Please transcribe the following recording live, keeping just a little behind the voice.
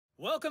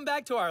Welcome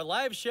back to our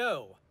live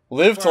show.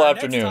 Live For till our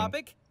afternoon. next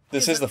topic,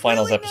 This is the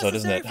finals really episode,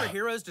 isn't it? necessary for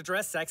heroes to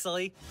dress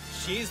sexily?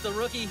 She's the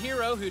rookie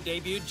hero who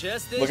debuted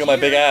just this year. Look at my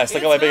big ass.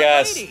 Look at my big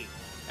ass. Lady.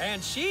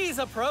 And she's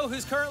a pro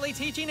who's currently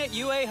teaching at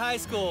UA High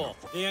School.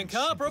 The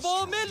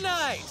incomparable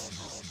Midnight.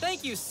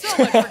 Thank you so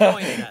much for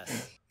joining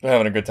us. We're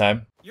having a good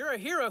time. You're a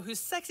hero whose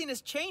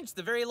sexiness changed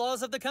the very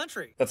laws of the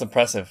country. That's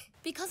impressive.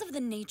 Because of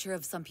the nature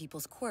of some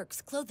people's quirks,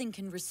 clothing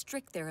can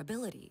restrict their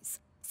abilities.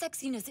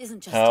 Sexiness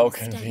isn't just How an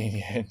aesthetic.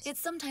 convenient. It's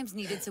sometimes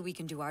needed so we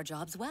can do our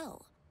jobs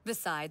well.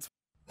 Besides,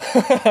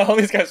 All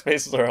these guys'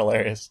 faces are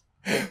hilarious.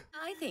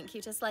 I think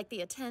you just like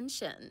the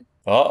attention.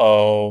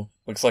 Uh-oh.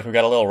 Looks like we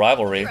got a little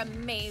rivalry. You're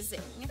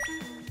amazing.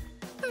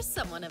 For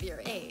someone of your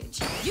age.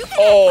 you can act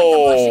like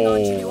the blushing Oh.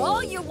 ingenue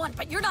all you want,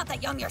 but you're not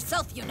that young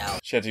yourself, you know.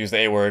 She had to use the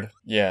A word.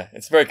 Yeah,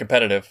 it's very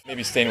competitive.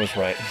 Maybe Stain was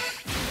right.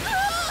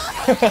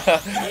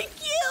 Thank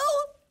you!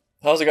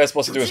 How's the guy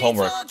supposed to do his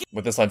homework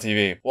with this on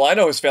TV? Well, I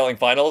know who's failing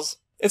finals.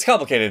 It's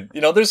complicated.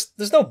 You know, there's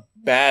no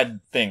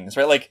bad things,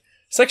 right? Like,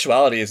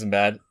 sexuality isn't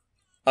bad.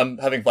 I'm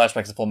having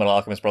flashbacks to Full Metal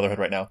Alchemist Brotherhood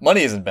right now.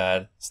 Money isn't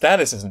bad.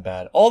 Status isn't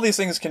bad. All these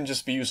things can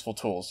just be useful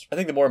tools. I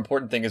think the more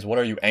important thing is, what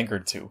are you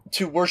anchored to?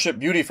 To worship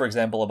beauty, for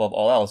example, above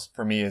all else,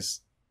 for me is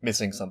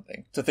missing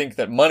something. To think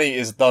that money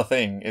is the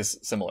thing is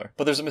similar.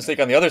 But there's a mistake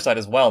on the other side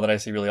as well that I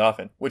see really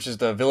often, which is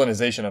the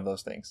villainization of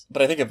those things.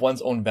 But I think if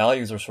one's own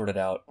values are sorted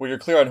out, where you're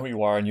clear on who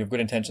you are and you have good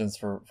intentions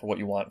for what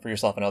you want for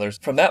yourself and others,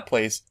 from that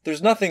place,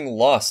 there's nothing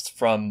lost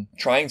from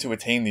trying to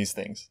attain these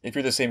things. If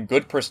you're the same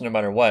good person no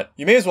matter what,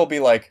 you may as well be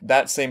like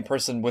that same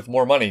person with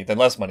more money than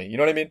less money. You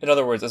know what I mean? In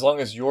other words, as long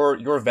as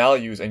your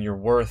values and your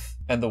worth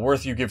and the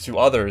worth you give to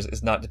others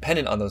is not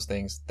dependent on those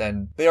things,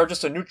 then they are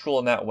just a neutral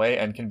in that way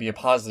and can be a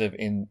positive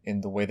in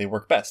the way they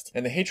work best.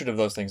 And the hatred of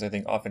those things, I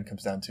think, often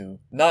comes down to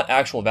not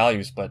actual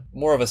values, but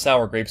more of a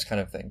sour grapes kind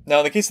of thing. Now,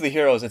 in the case of the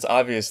heroes, it's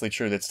obviously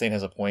true that Stain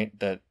has a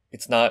point, that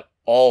it's not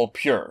all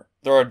pure.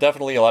 There are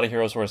definitely a lot of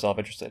heroes who are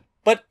self-interested.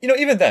 But, you know,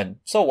 even then,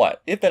 so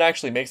what? If that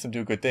actually makes them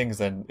do good things,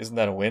 then isn't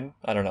that a win?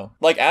 I don't know.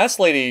 Like, Ass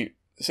Lady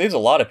saves a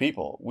lot of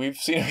people. We've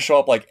seen her show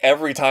up like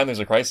every time there's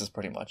a crisis,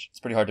 pretty much. It's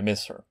pretty hard to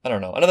miss her. I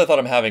don't know. Another thought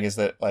I'm having is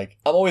that, like,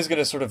 I'm always going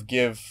to sort of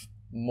give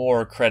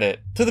more credit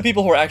to the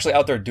people who are actually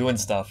out there doing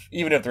stuff,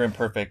 even if they're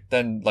imperfect,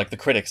 than like the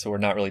critics who are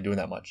not really doing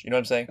that much. You know what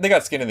I'm saying? They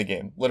got skin in the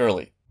game,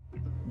 literally.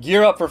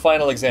 Gear up for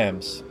final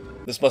exams.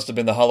 This must have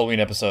been the Halloween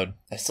episode.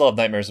 I still have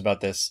nightmares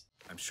about this.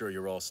 I'm sure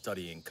you're all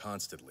studying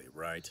constantly,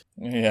 right?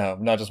 Yeah,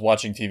 I'm not just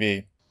watching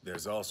TV.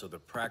 There's also the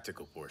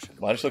practical portion.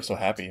 Why does she look so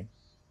happy?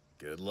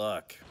 Good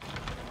luck.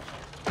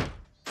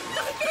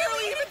 I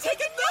barely even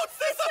taken notes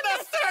this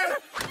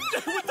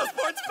semester! With the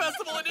sports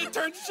festival and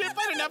internship,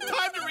 I didn't have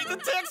time to read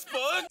the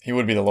textbook! He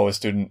would be the lowest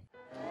student.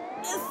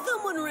 As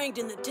someone ranked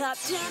in the top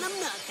 10, I'm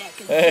not that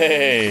concerned.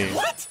 Hey!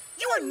 What?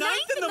 You are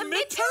ninth in the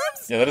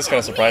midterms? Yeah, that is kind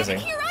of surprising.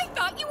 Here I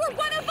thought you were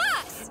one of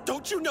us.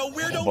 Don't you know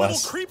weirdo Bless.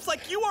 little creeps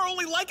like you are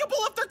only likable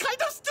if they're kind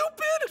of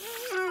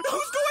stupid?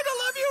 Who's going to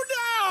love you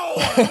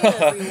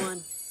now?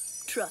 Everyone,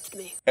 trust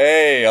me.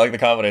 Hey, I like the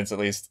confidence, at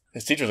least.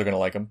 His teachers are gonna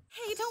like him.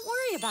 Hey, don't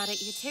worry about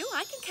it, you two.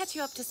 I can catch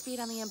you up to speed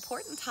on the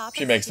important topics.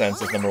 She makes if you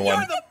sense as want. number one.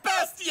 You're the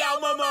best,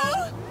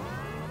 Aoyama!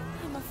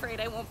 I'm afraid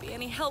I won't be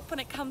any help when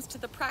it comes to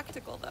the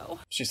practical, though.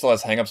 She still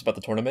has hang-ups about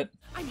the tournament.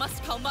 I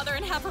must call Mother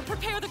and have her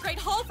prepare the Great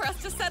Hall for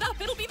us to set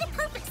up. It'll be the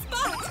perfect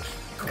spot.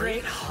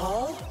 Great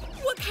Hall?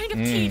 What kind of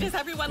tea does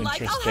everyone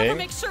like? I'll have her interesting.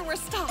 make sure we're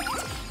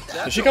stocked.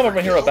 Did she come from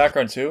a hero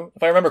background too?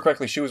 If I remember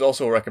correctly, she was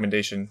also a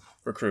recommendation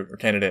recruit or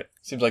candidate.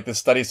 Seems like this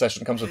study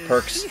session comes with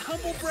perks. Is she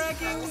humble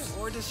bragging?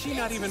 Or does she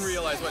not even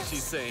realize what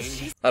she's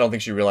saying? I don't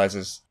think she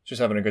realizes. She's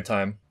having a good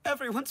time.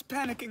 Everyone's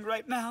panicking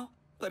right now,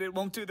 but it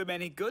won't do them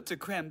any good to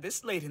cram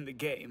this late in the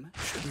game.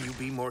 Shouldn't you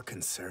be more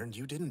concerned?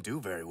 You didn't do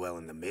very well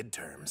in the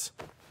midterms.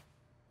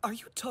 Are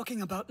you talking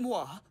about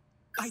moi?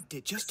 I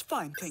did just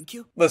fine, thank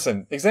you.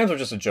 Listen, exams are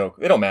just a joke.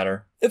 They don't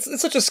matter. It's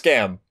such a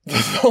scam. The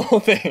whole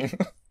thing.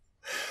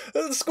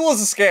 The school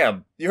is a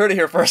scam. You heard it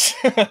here first.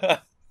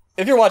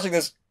 If you're watching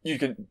this, you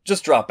can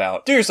just drop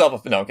out. Do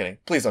yourself a... No, I'm kidding.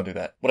 Please don't do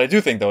that. What I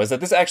do think, though, is that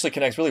this actually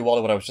connects really well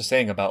to what I was just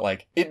saying about,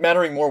 like, it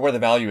mattering more where the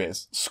value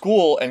is.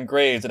 School and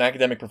grades and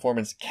academic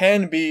performance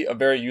can be a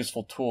very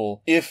useful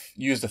tool if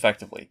used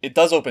effectively. It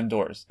does open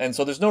doors. And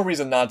so there's no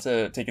reason not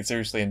to take it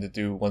seriously and to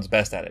do one's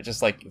best at it,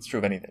 just like it's true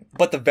of anything.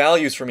 But the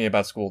values for me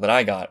about school that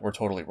I got were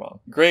totally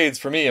wrong. Grades,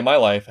 for me in my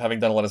life, having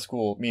done a lot of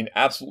school, mean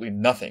absolutely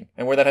nothing.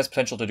 And where that has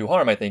potential to do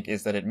harm, I think,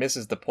 is that it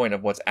misses the point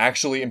of what's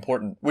actually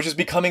important, which is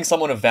becoming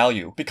someone of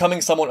value,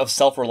 becoming someone of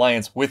self-reliance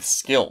with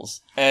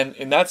skills. And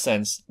in that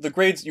sense, the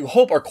grades you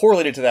hope are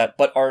correlated to that,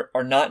 but are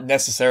not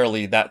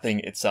necessarily that thing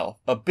itself.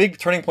 A big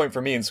turning point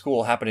for me in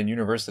school happened in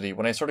university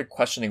when I started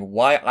questioning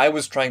why I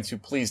was trying to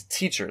please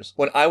teachers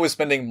when I was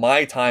spending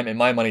my time and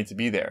my money to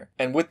be there.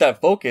 And with that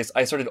focus,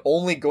 I started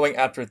only going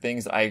after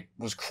things that I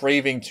was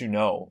craving to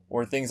know,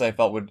 or things I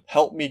felt would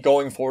help me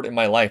going forward in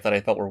my life that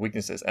I felt were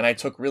weaknesses. And I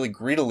took really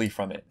greedily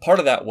from it. Part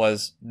of that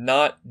was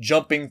not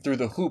jumping through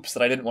the hoops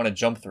that I didn't want to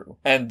jump through.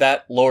 And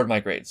that lowered my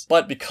grades.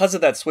 But because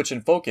of that that switch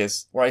in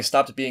focus where I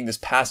stopped being this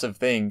passive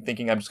thing,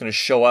 thinking I'm just going to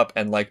show up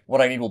and like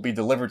what I need will be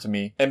delivered to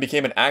me, and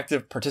became an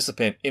active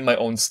participant in my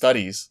own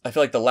studies. I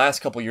feel like the last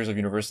couple years of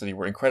university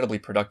were incredibly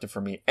productive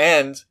for me,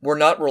 and we're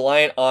not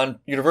reliant on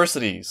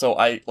university. So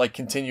I like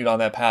continued on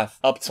that path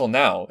up till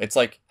now. It's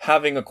like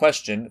having a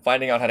question,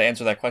 finding out how to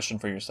answer that question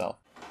for yourself.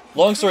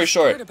 Long story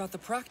short, about the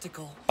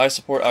practical. I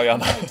support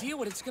Aoyama. No idea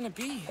what it's gonna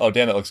be. Oh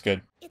damn, that looks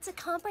good. It's a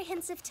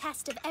comprehensive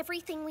test of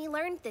everything we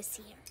learned this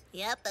year.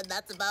 Yep, and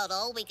that's about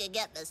all we could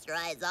get Mr.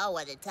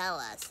 Aizawa to tell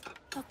us.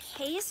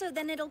 Okay, so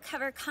then it'll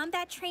cover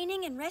combat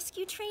training and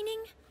rescue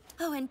training?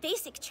 Oh, and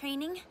basic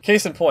training.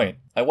 Case in point,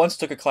 I once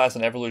took a class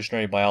in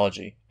evolutionary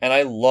biology, and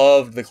I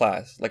loved the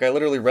class. Like, I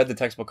literally read the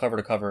textbook cover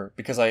to cover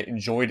because I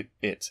enjoyed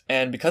it.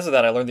 And because of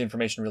that, I learned the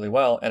information really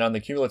well, and on the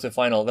cumulative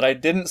final that I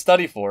didn't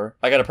study for,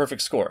 I got a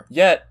perfect score.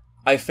 Yet,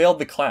 I failed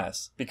the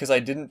class because I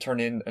didn't turn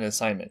in an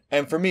assignment.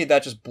 And for me,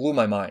 that just blew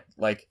my mind.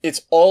 Like,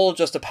 it's all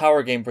just a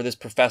power game for this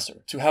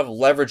professor to have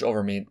leverage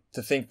over me,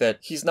 to think that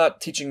he's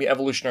not teaching me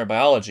evolutionary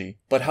biology,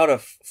 but how to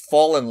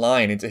fall in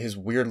line into his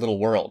weird little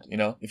world, you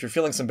know? If you're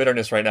feeling some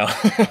bitterness right now,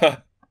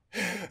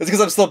 it's because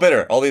I'm still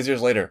bitter all these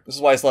years later. This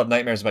is why I still have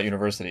nightmares about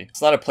university.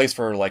 It's not a place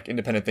for, like,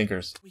 independent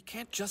thinkers. We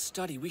can't just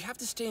study. We have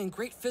to stay in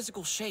great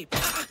physical shape.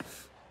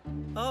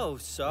 Oh,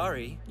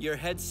 sorry. Your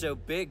head's so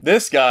big.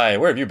 This guy,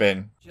 where have you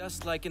been?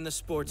 Just like in the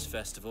sports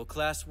festival,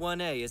 Class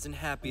 1A isn't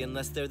happy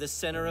unless they're the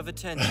center of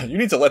attention. You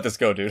need to let this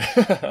go, dude.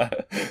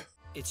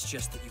 It's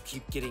just that you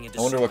keep getting into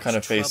I wonder so what kind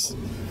much of face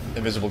trouble.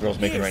 Invisible Girl's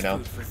making right now.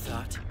 Here's food for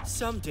thought.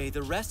 Someday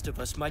the rest of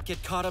us might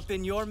get caught up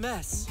in your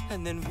mess,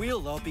 and then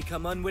we'll all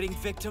become unwitting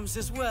victims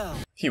as well.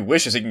 He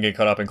wishes he can get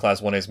caught up in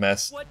Class 1A's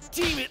mess. What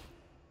demon?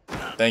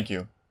 Thank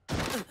you.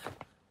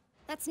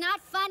 That's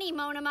not funny,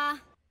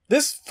 Monoma.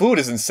 This food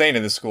is insane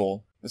in this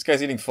school. This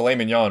guy's eating filet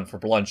mignon for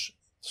lunch.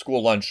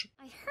 School lunch.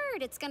 I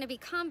heard it's gonna be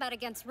combat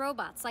against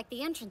robots, like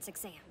the entrance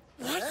exam.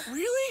 What?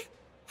 Really?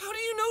 How do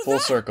you know Full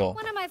that? circle.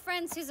 One of my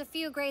friends who's a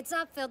few grades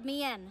up filled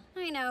me in.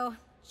 I know.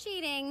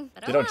 Cheating,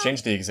 but They don't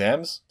change the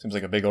exams? Seems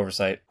like a big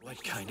oversight.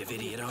 What kind of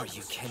idiot are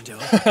you, Kendo?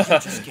 You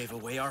just gave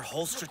away our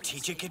whole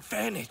strategic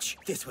advantage.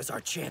 This was our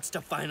chance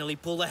to finally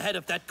pull ahead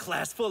of that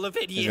class full of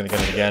idiots. He's gonna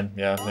get it again.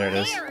 Yeah, there it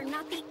is. They're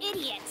not the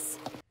idiots.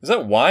 Is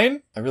that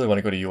wine? I really want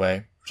to go to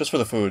UA. Just for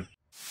the food.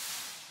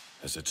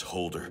 As its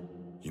holder,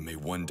 you may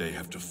one day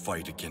have to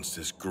fight against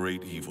this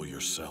great evil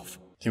yourself.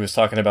 He was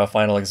talking about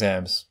final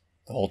exams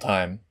the whole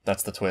time.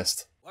 That's the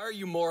twist. Why are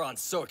you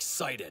morons so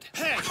excited?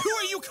 Hey, who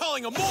are you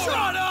calling a moron?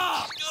 Shut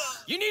up!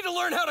 You need to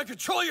learn how to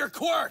control your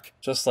quirk!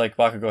 Just like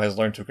Bakugo has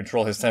learned to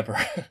control his temper.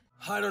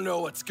 I don't know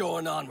what's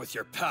going on with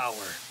your power,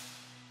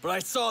 but I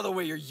saw the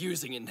way you're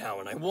using it now,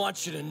 and I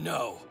want you to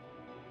know.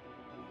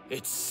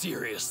 It's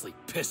seriously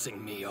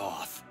pissing me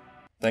off.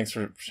 Thanks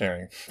for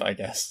sharing, I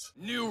guess.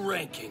 New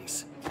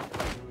rankings.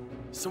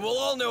 So we'll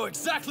all know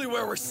exactly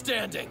where we're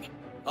standing.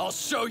 I'll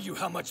show you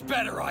how much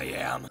better I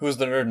am. Who's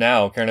the nerd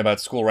now, caring about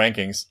school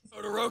rankings?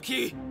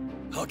 Todoroki,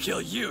 I'll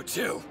kill you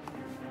too.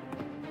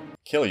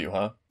 Kill you,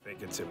 huh?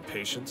 Think it's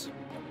impatience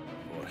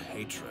or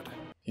hatred?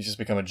 He's just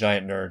become a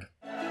giant nerd.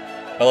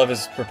 I love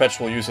his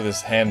perpetual use of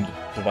this hand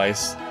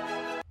device.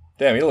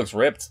 Damn, he looks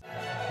ripped.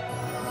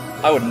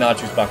 I would not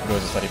choose Bakugo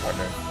as a study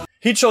partner.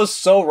 He chose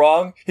so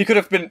wrong. He could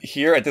have been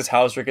here at this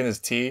house drinking his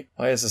tea.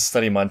 Why is this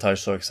study montage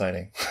so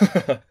exciting?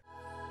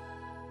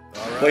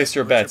 Place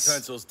your bets. Your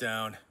pencils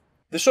down.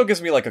 This show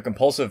gives me like a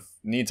compulsive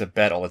need to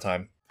bet all the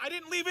time. I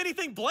didn't leave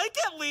anything blank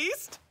at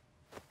least.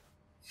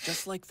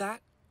 Just like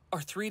that,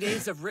 our 3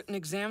 days of written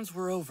exams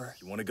were over.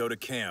 You want to go to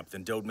camp,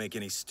 then don't make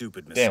any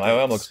stupid mistakes. Damn,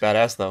 Aoyama looks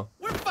badass though.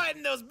 We're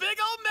fighting those big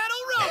old metal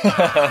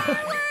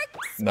robots.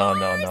 No.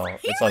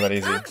 It's not that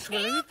easy.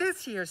 Actually,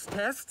 this year's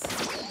tests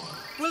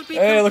will be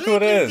Hey, look who it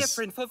completely is.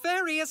 different for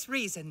various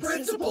reasons.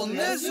 Principal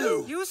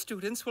Nezu. You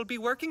students will be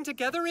working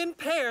together in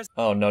pairs.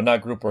 Oh no,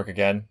 not group work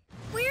again.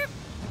 We're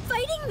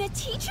fighting the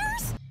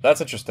teachers?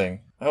 That's interesting.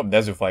 I hope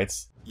Nezu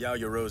fights.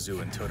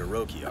 Yaoyorozu and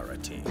Todoroki are a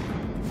team.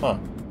 Huh.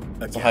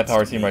 That's a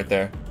high-power team right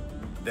there.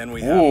 Then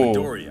we have Ooh.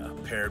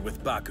 Midoriya paired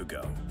with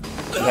Bakugo.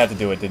 You had to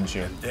do it, didn't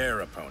you? And their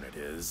opponent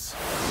is...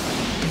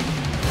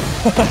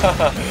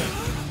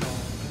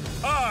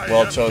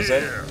 Well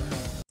chosen.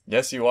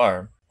 Yes, you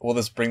are. Will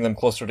this bring them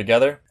closer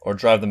together, or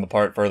drive them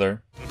apart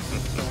further?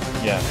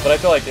 Yeah, but I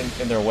feel like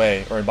in their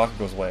way, or in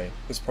Bakugo's way,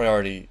 his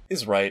priority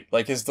is right.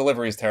 Like, his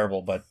delivery is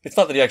terrible, but it's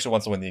not that he actually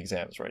wants to win the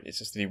exams, right? It's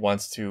just that he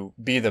wants to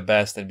be the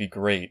best and be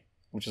great,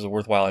 which is a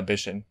worthwhile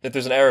ambition. If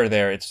there's an error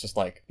there, it's just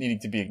like needing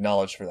to be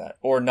acknowledged for that,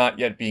 or not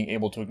yet being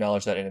able to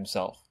acknowledge that in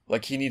himself.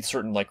 Like, he needs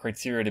certain, like,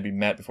 criteria to be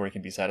met before he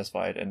can be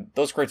satisfied, and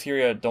those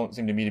criteria don't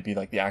seem to me to be,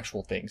 like, the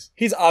actual things.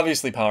 He's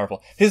obviously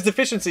powerful. His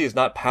deficiency is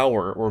not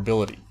power or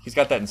ability. He's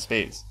got that in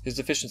spades. His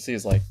deficiency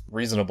is, like,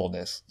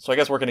 reasonableness. So I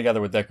guess working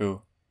together with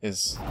Deku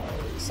is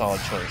a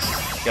solid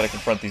choice. You gotta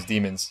confront these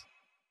demons.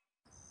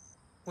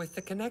 With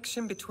the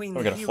connection between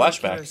We the got a hero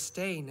flashback. killer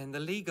Stain and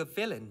the League of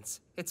Villains,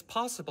 it's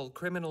possible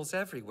criminals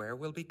everywhere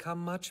will become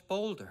much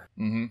bolder.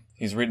 Mm-hmm.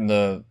 He's reading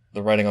the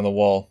writing on the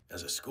wall.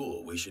 As a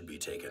school, we should be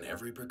taking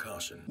every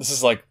precaution. This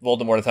is like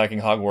Voldemort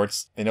attacking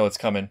Hogwarts. They know it's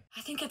coming.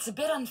 I think it's a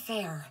bit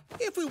unfair.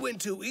 If we win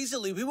too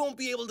easily, we won't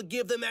be able to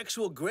give them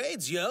actual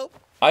grades, yo.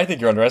 I think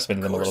you're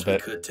underestimating them a little bit.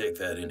 Of course, we could take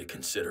that into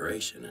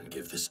consideration and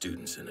give the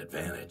students an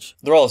advantage.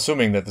 They're all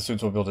assuming that the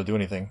students won't be able to do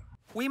anything.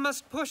 We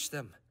must push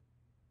them.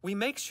 We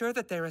make sure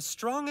that they're as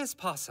strong as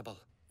possible.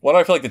 Why do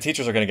I feel like the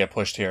teachers are going to get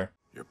pushed here?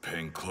 You're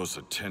paying close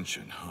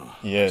attention, huh?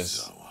 He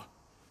is.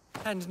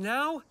 And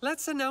now,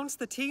 let's announce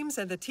the teams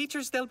and the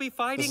teachers they'll be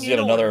fighting This is in yet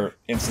another order.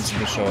 instance in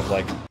the show of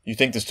like, you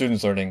think the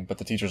student's learning, but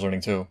the teacher's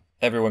learning too.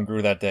 Everyone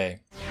grew that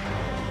day.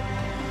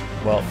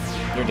 Well,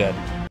 you're dead.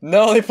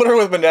 No, they put her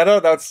with Mineta?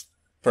 That's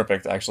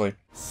perfect, actually.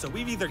 So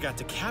we've either got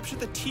to capture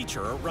the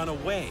teacher or run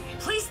away.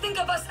 Please think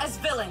of us as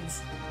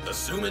villains.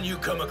 Assuming you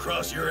come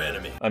across your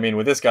enemy. I mean,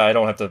 with this guy, I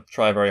don't have to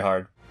try very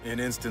hard. In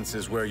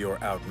instances where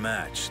you're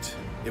outmatched,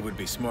 it would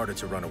be smarter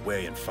to run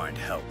away and find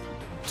help.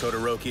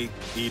 Todoroki,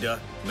 Ida,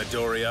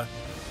 Midoriya,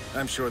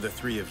 I'm sure the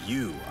three of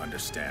you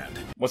understand.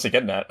 What's he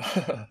getting at?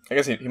 I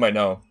guess he might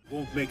know.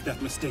 Won't make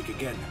that mistake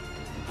again.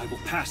 I will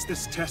pass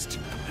this test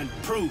and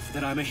prove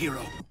that I'm a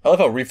hero. I love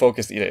how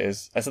refocused Ida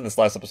is. I said this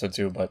last episode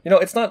too, but, you know,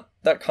 it's not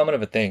that common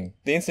of a thing.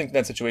 The instinct in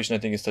that situation, I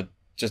think, is to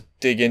just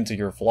dig into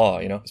your flaw,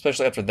 you know?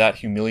 Especially after that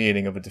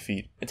humiliating of a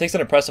defeat. It takes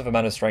an impressive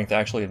amount of strength to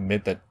actually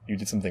admit that you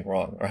did something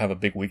wrong, or have a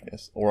big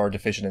weakness, or are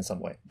deficient in some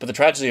way. But the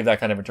tragedy of that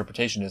kind of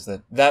interpretation is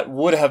that that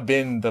would have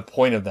been the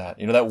point of that.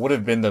 You know, that would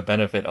have been the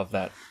benefit of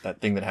that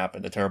thing that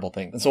happened, the terrible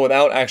thing. And so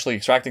without actually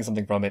extracting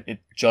something from it, it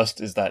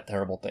just is that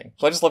terrible thing.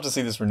 So I just love to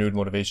see this renewed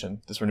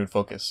motivation, this renewed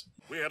focus.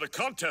 We had a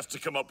contest to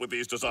come up with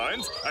these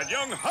designs, and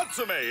young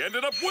Hatsume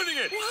ended up winning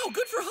it! Wow,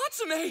 good for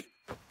Hatsume!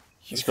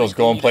 This girl's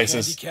going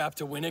places. Handicap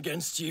to win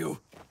against you?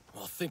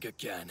 Well, think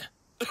again.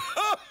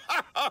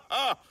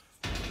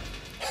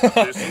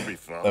 This will be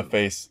fun. The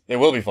face. It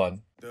will be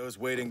fun. Those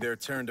waiting their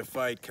turn to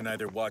fight can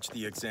either watch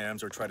the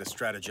exams or try to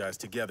strategize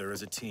together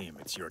as a team.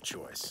 It's your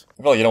choice.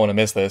 I feel like you don't want to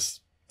miss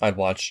this. I'd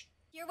watch.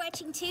 You're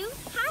watching too?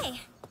 Hi.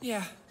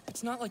 Yeah,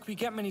 it's not like we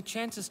get many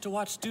chances to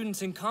watch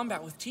students in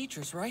combat with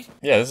teachers, right?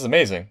 Yeah, this is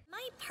amazing.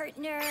 My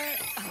partner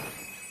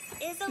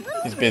is a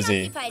little He's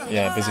busy. preoccupied with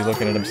Yeah, busy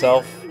looking at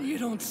himself. You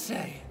don't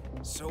say.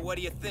 So what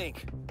do you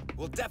think?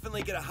 We'll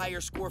definitely get a higher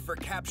score for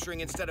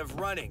capturing instead of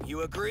running.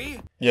 You agree?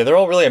 Yeah, they're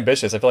all really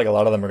ambitious. I feel like a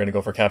lot of them are going to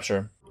go for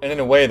capture. And in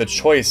a way, the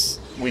choice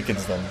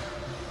weakens them.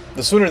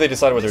 The sooner they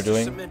decide what they're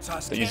doing,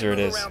 the easier it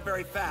is.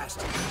 Very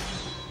fast.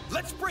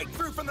 Let's break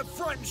through from the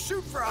front and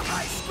shoot for a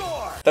high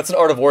score. That's an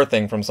Art of War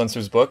thing from Sun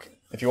Tzu's book.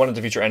 If you want to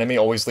defeat your enemy,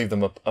 always leave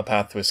them a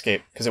path to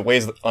escape, because it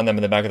weighs on them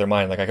in the back of their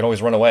mind. Like, I can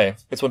always run away.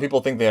 It's when people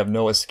think they have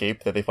no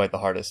escape that they fight the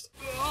hardest.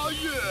 Oh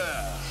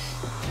yeah!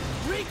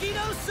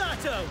 Rikino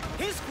Sato,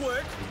 his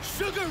quirk,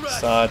 Sugar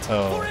Rush.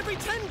 Sato. For every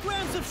 10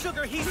 grams of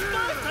sugar, he's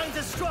 5 times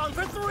as strong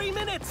for 3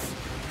 minutes.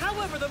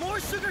 However, the more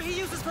sugar he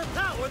uses for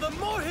power, the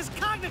more his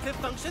cognitive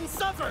functions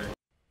suffer.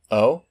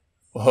 Oh?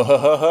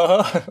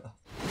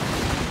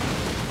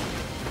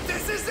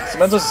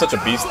 Cementos is such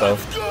a beast, though.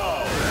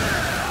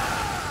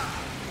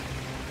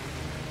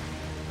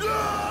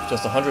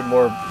 Just 100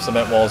 more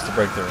cement walls to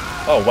break through.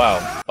 Oh,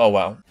 wow. Oh,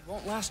 wow. It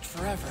won't last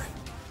forever.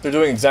 They're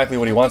doing exactly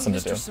what he wants them to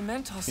do. Mr.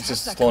 Cementos He's has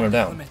just that slowing her kind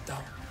of down. limit, though.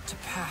 To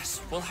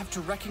pass, we'll have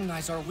to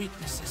recognize our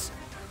weaknesses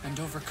and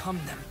overcome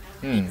them.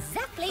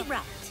 Exactly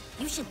right.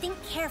 You should think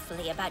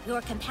carefully about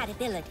your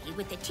compatibility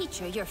with the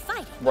teacher you're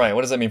fighting. Right,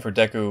 what does that mean for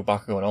Deku,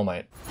 Bakugo, and All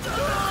Might?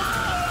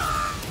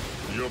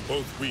 You're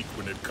both weak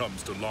when it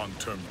comes to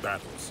long-term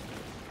battles.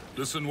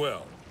 Listen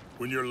well.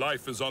 When your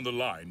life is on the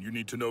line, you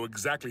need to know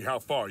exactly how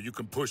far you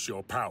can push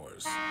your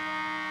powers.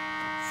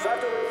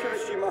 Sato and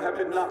Kirishima have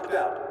been knocked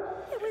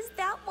out. It was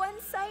that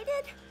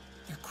one-sided?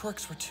 Their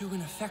quirks were too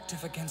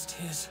ineffective against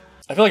his.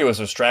 I feel like it was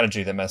a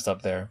strategy that messed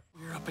up there.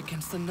 We're up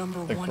against the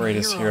number The one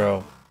greatest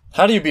hero.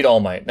 How do you beat All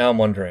Might? Now I'm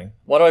wondering.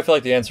 Why do I feel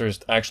like the answer is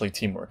actually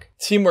teamwork?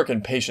 Teamwork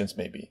and patience,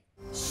 maybe.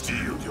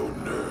 Steel your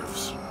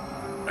nerves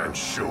and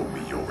show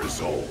me your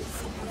resolve.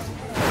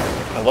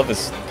 I love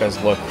this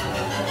guy's look.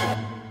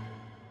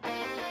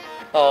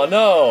 Oh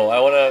no, I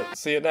want to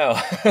see it now.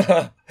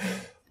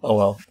 Oh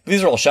well.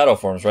 These are all shadow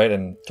forms, right?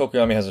 And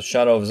Tokuyami has a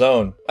shadow of his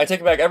own. I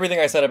take back everything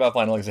I said about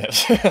final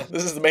exams.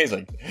 This is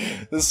amazing.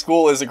 This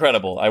school is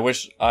incredible. I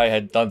wish I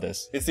had done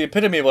this. It's the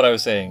epitome of what I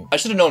was saying. I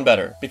should have known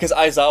better, because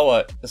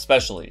Aizawa,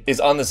 especially, is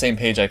on the same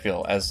page, I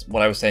feel, as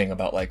what I was saying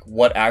about, like,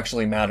 what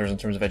actually matters in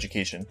terms of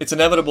education. It's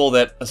inevitable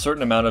that a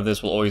certain amount of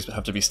this will always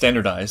have to be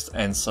standardized,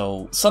 and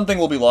so something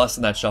will be lost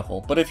in that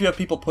shuffle. But if you have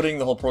people putting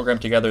the whole program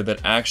together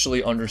that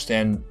actually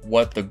understand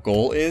what the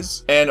goal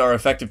is, and are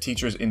effective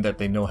teachers in that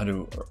they know how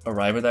to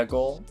arrive at that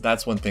goal,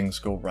 that's when things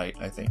go right,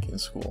 I think, in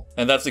school.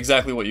 And that's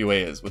exactly what UA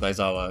is, with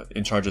Aizawa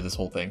in charge of this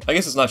whole thing. I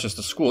guess it's not just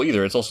the school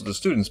either, it's also the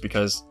students,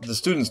 because the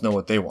students know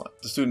what they want.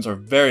 The students are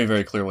very,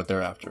 very clear what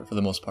they're after, for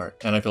the most part.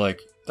 And I feel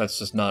like That's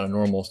just not a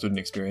normal student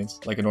experience.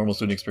 Like, a normal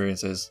student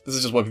experience is, this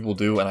is just what people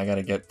do and I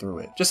gotta get through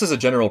it. Just as a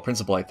general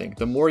principle, I think,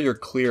 the more you're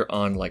clear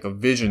on like a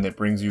vision that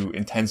brings you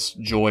intense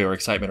joy or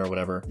excitement or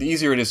whatever, the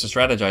easier it is to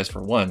strategize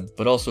for one,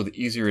 but also the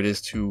easier it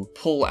is to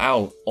pull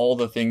out all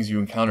the things you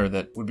encounter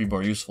that would be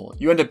more useful.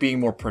 You end up being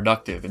more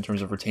productive in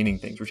terms of retaining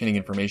things, retaining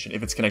information,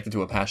 if it's connected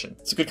to a passion.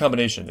 It's a good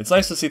combination. It's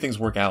nice to see things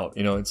work out,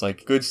 you know, it's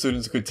like good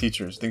students, good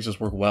teachers, things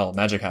just work well,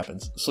 magic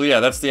happens. So yeah,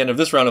 that's the end of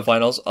this round of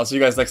finals. I'll see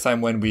you guys next time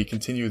when we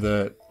continue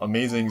the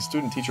amazing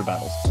student-teacher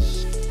battles.